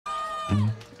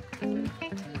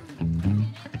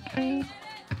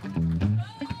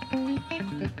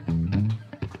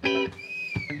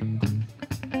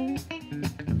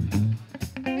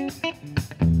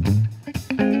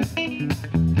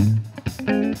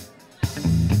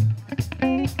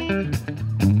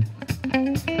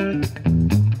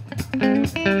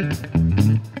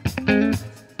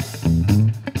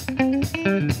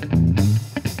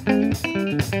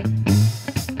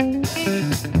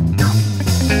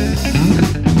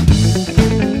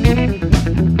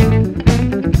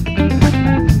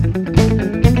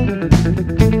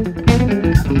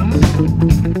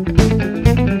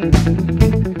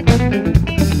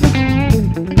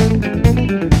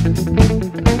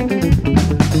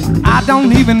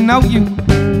Know you,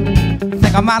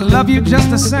 think I might love you just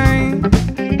the same.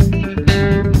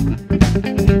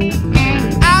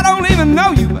 I don't even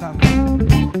know you, but I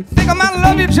think I might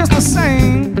love you just the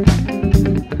same.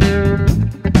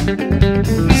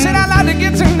 Said I'd like to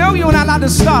get to know you, and I'd like to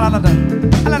start.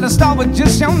 I'd like to start with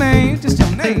just your name, just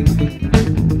your name.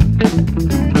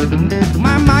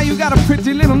 My, you got a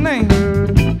pretty little name.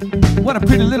 What a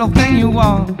pretty little thing you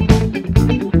are.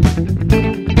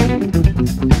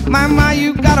 My,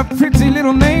 you got a pretty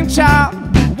little name, child.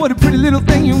 What a pretty little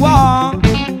thing you are.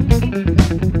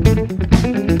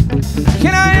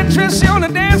 Can I interest you on the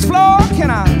dance floor?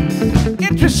 Can I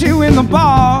interest you in the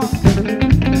bar?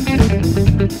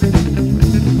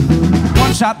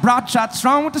 One shot, broad shot,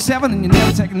 strong with the 7, and you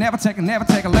never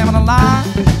take a lemon alive.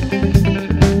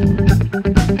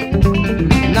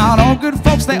 Not all good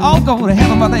folks, they all go to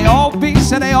heaven, but they all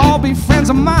be friends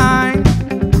of mine.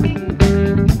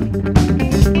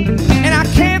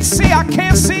 I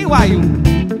can't see why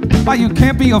you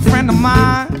can't be a friend of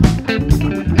mine.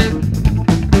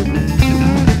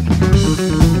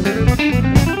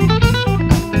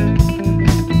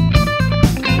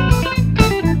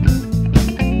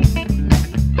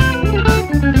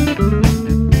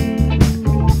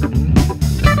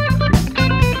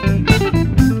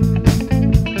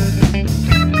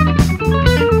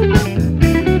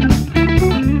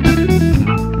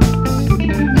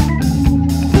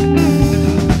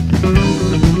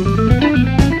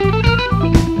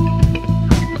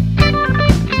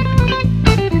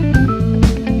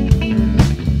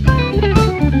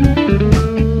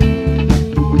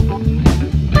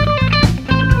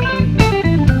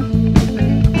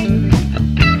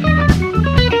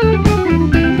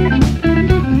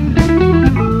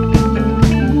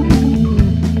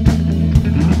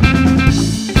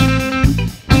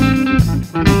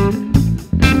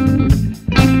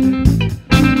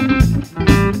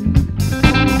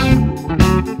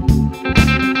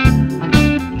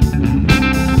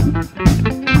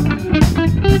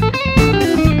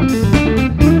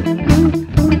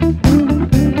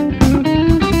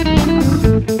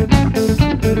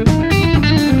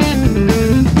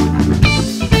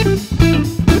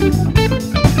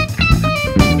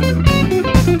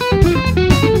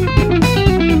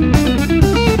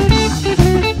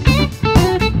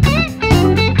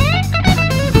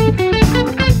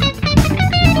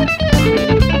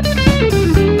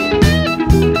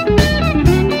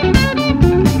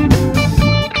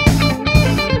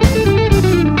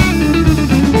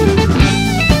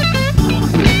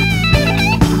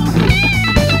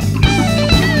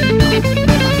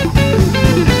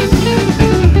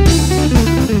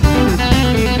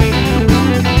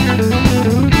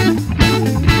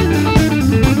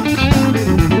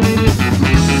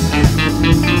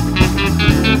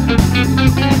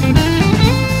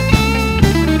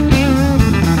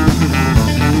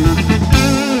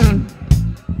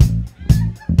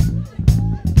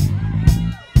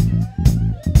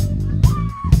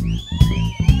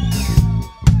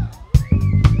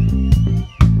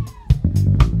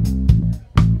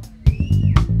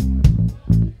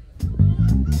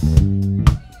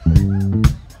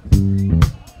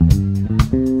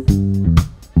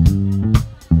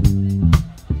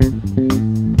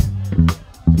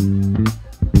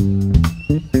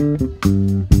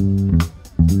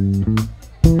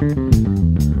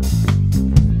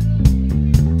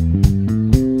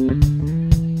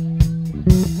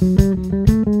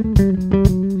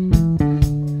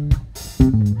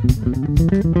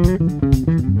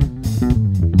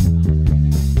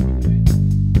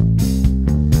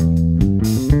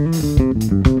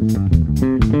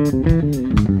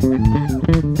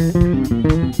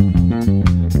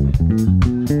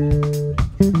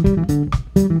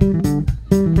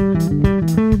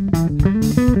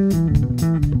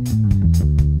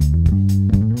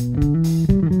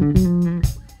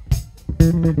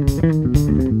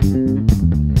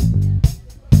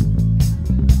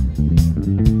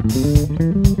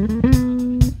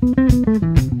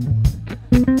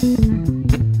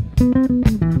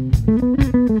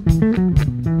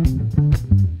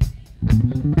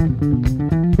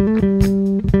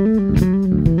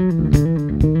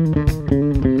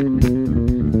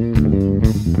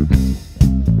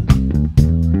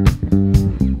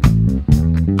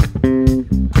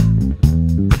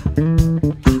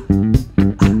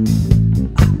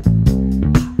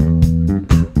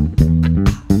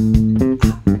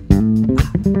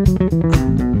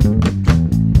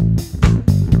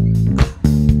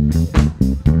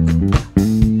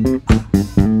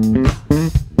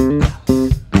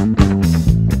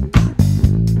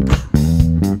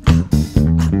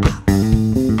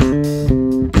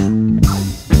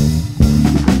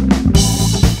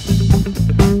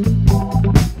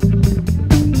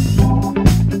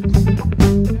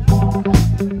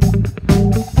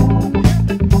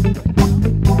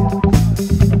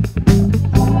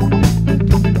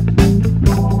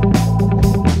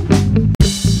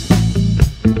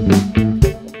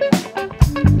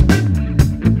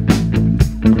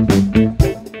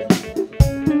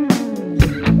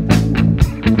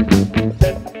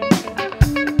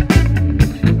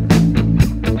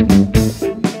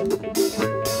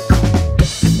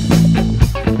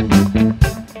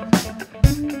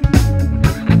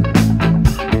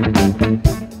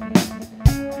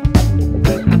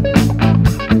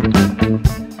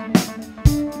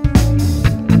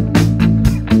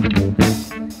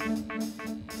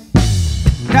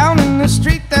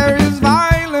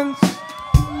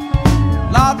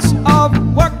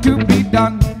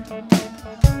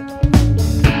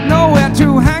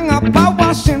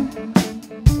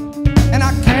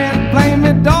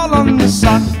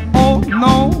 sun. Oh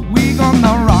no, we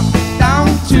gonna rock down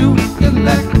to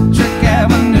Electric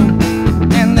Avenue,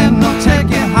 and then we'll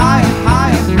take it higher,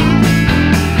 higher.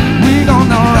 We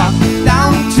gonna rock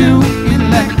down to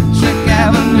Electric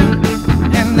Avenue,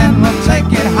 and then we'll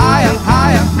take it higher,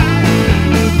 higher.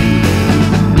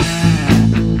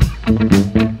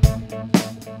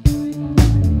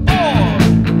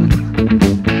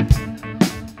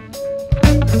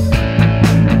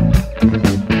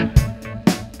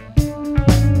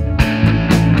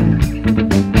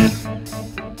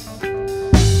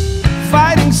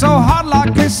 So hard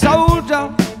like a soldier,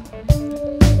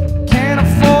 can't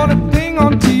afford a thing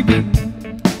on TV.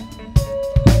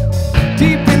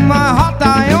 Deep in my heart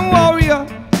I am warrior,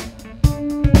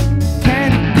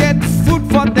 can't get food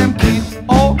for them kids.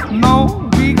 Oh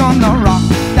no, we gonna rock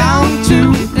down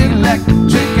to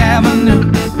Electric Avenue,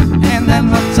 and then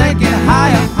we'll take it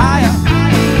higher, higher.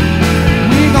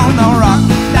 We gonna rock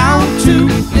down to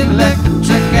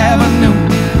Electric Avenue,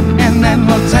 and then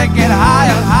we'll take it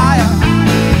higher, higher.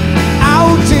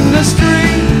 Out in the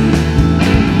street,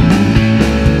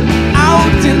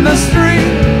 out in the street,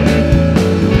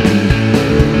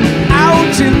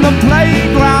 out in the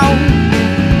playground,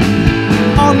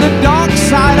 on the dark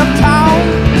side of town.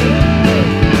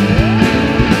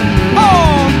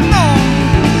 Oh no!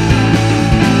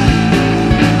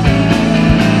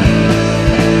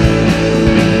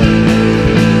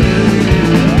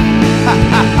 Ha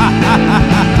ha ha ha ha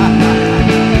ha.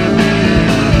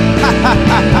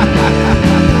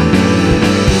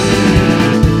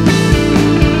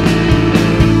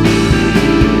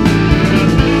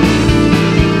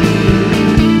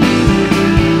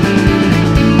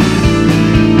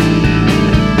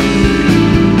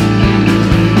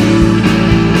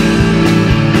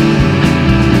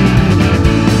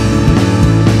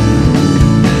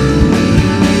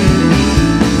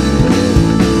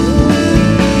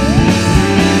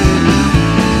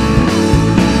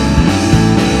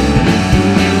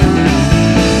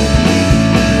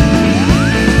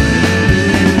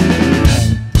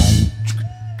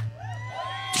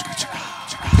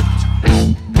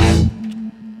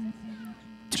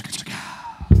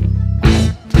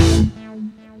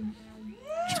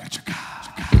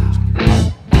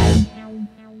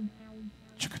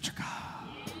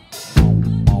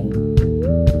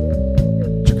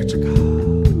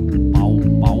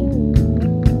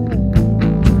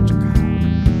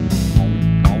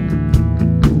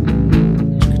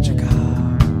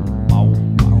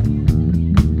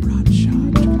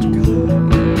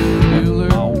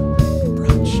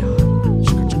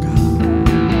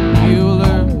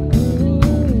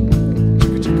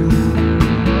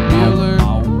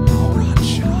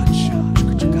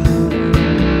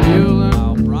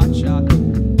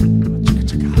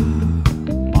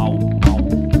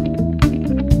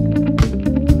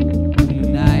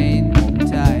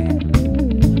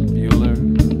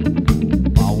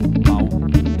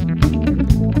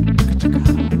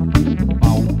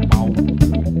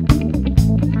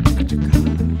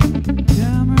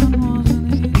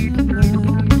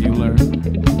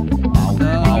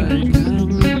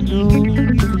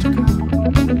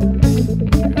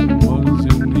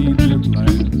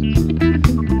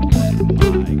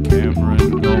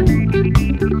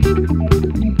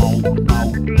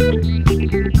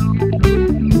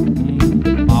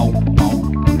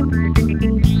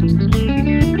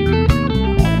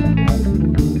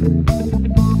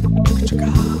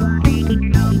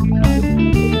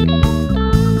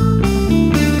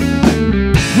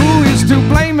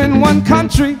 One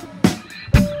country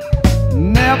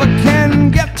never can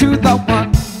get to the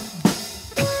one,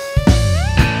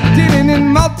 dealing in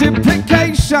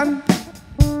multiplication,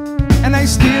 and they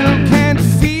still can't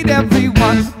feed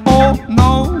everyone. Oh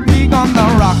no, we gonna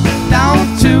rock down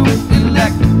to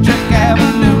Electric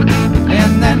Avenue,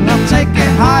 and then we'll take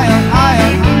it higher,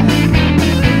 higher.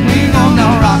 We gonna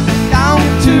rock down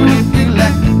to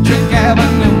Electric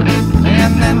Avenue,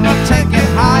 and then we'll take it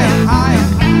higher, higher.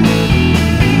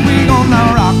 We gonna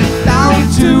rock down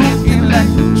to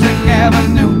Electric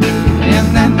Avenue, and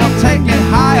then we'll take it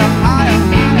higher, higher.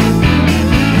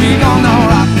 We gonna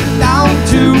rock down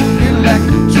to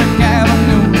Electric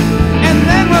Avenue, and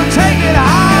then we'll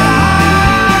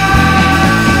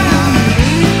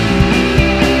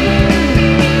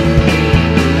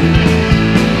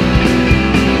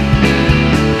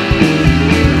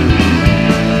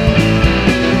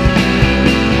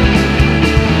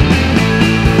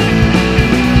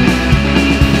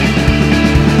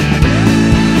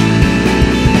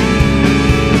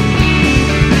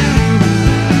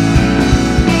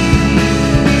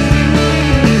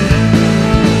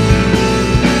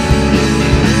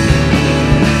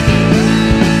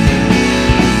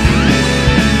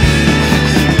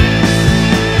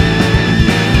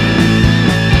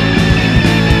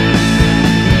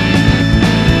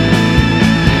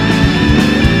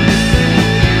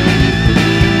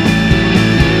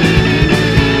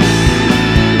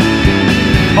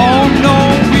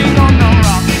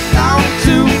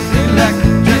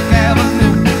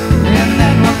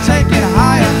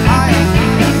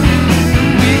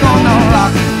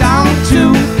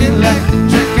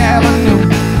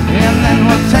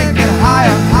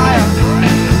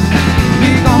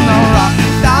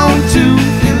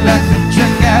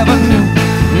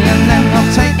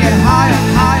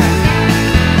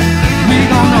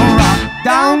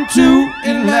down to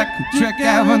Electric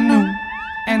Avenue,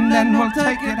 and then we'll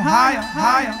take it higher,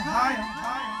 higher, higher.